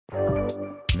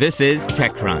This is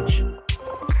TechCrunch.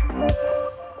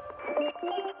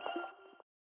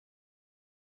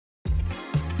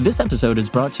 This episode is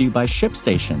brought to you by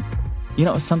ShipStation. You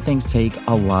know, some things take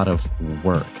a lot of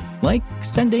work, like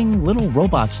sending little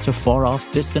robots to far-off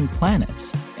distant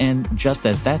planets. And just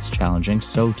as that's challenging,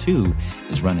 so too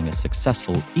is running a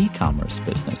successful e-commerce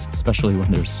business, especially when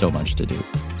there's so much to do.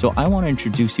 So I want to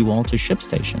introduce you all to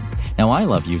ShipStation. Now, I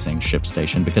love using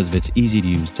ShipStation because of its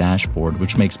easy-to-use dashboard,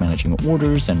 which makes managing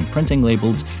orders and printing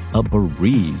labels a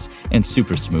breeze and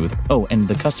super smooth. Oh, and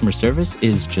the customer service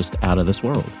is just out of this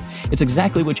world. It's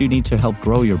exactly what you need to help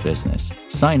grow your business.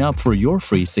 Sign up for your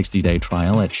free 60-day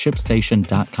trial at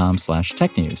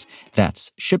shipstation.com/technews.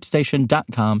 That's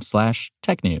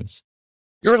shipstation.com/technews.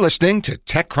 You're listening to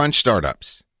TechCrunch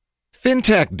Startups.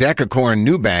 Fintech decacorn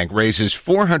Nubank raises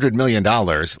 $400 million,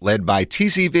 led by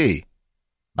TCV,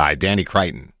 by Danny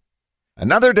Crichton.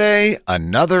 Another day,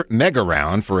 another mega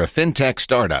round for a fintech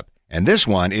startup, and this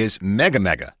one is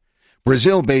mega.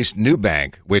 Brazil-based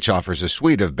Nubank, which offers a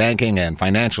suite of banking and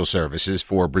financial services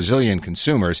for Brazilian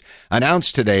consumers,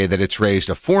 announced today that it's raised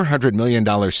a $400 million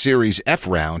Series F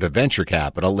round of venture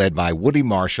capital led by Woody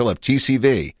Marshall of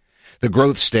TCV. The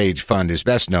growth stage fund is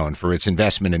best known for its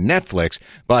investment in Netflix,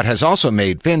 but has also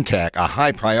made fintech a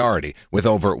high priority with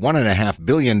over $1.5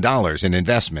 billion in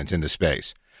investments in the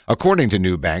space. According to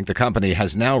Nubank, the company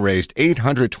has now raised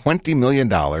 $820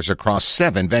 million across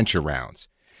 7 venture rounds.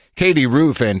 Katie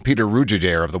Roof and Peter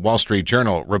Rugiger of the Wall Street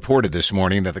Journal reported this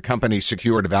morning that the company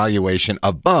secured a valuation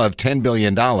above $10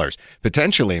 billion,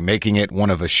 potentially making it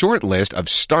one of a short list of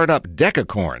startup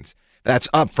decacorns. That's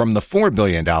up from the $4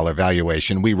 billion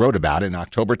valuation we wrote about in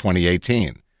October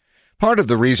 2018. Part of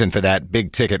the reason for that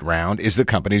big-ticket round is the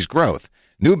company's growth.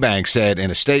 Nubank said in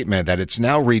a statement that it's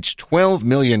now reached 12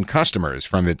 million customers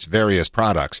from its various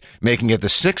products, making it the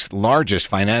 6th largest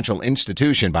financial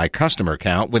institution by customer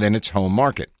count within its home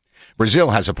market. Brazil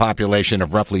has a population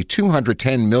of roughly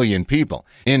 210 million people,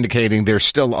 indicating there's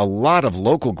still a lot of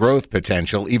local growth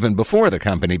potential even before the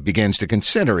company begins to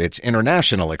consider its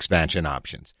international expansion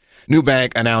options.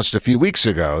 Nubank announced a few weeks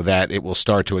ago that it will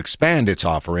start to expand its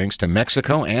offerings to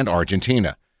Mexico and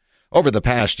Argentina. Over the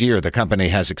past year, the company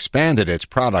has expanded its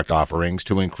product offerings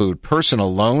to include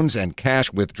personal loans and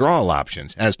cash withdrawal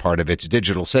options as part of its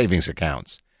digital savings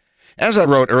accounts. As I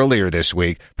wrote earlier this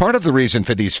week, part of the reason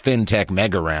for these fintech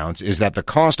mega rounds is that the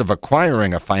cost of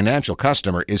acquiring a financial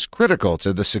customer is critical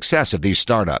to the success of these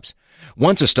startups.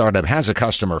 Once a startup has a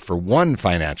customer for one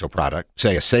financial product,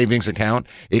 say a savings account,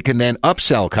 it can then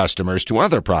upsell customers to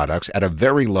other products at a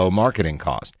very low marketing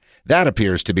cost. That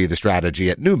appears to be the strategy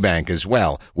at Nubank as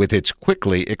well, with its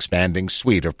quickly expanding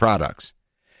suite of products.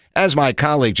 As my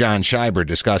colleague John Scheiber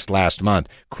discussed last month,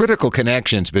 critical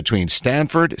connections between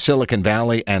Stanford, Silicon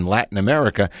Valley, and Latin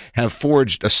America have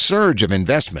forged a surge of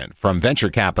investment from venture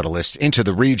capitalists into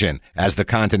the region as the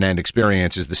continent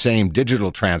experiences the same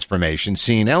digital transformation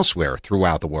seen elsewhere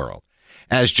throughout the world.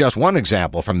 As just one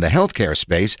example from the healthcare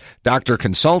space, Dr.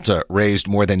 Consulta raised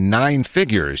more than 9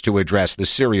 figures to address the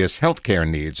serious healthcare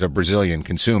needs of Brazilian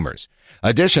consumers.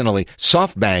 Additionally,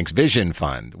 SoftBank's Vision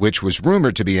Fund, which was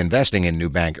rumored to be investing in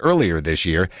Nubank earlier this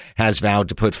year, has vowed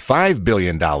to put $5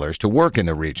 billion to work in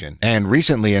the region and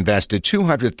recently invested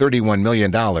 $231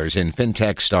 million in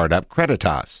fintech startup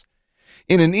Creditas.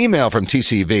 In an email from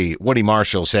TCV, Woody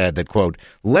Marshall said that, quote,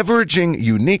 leveraging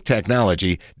unique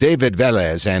technology, David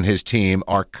Velez and his team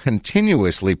are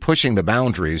continuously pushing the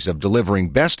boundaries of delivering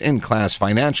best-in-class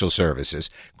financial services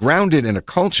grounded in a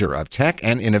culture of tech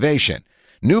and innovation.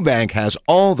 Nubank has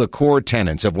all the core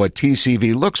tenets of what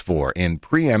TCV looks for in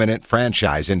preeminent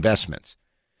franchise investments.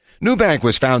 Nubank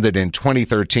was founded in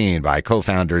 2013 by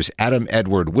co-founders Adam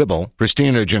Edward Wibble,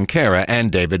 Christina Junqueira,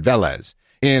 and David Velez.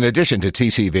 In addition to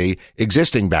TCV,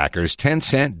 existing backers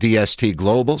Tencent, DST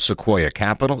Global, Sequoia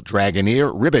Capital,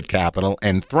 Dragoneer, Ribbit Capital,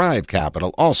 and Thrive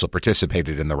Capital also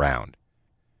participated in the round.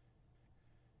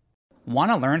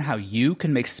 Want to learn how you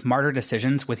can make smarter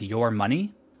decisions with your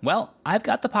money? Well, I've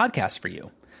got the podcast for you.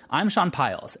 I'm Sean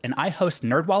Piles, and I host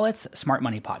NerdWallet's Smart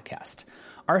Money Podcast.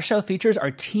 Our show features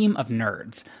our team of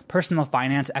nerds, personal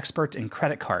finance experts in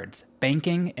credit cards,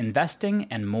 banking, investing,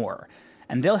 and more.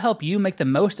 And they'll help you make the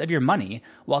most of your money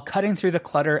while cutting through the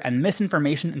clutter and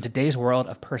misinformation in today's world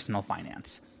of personal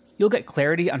finance. You'll get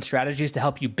clarity on strategies to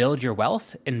help you build your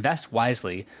wealth, invest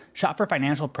wisely, shop for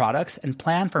financial products, and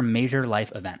plan for major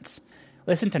life events.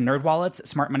 Listen to NerdWallet's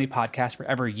Smart Money Podcast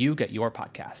wherever you get your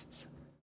podcasts.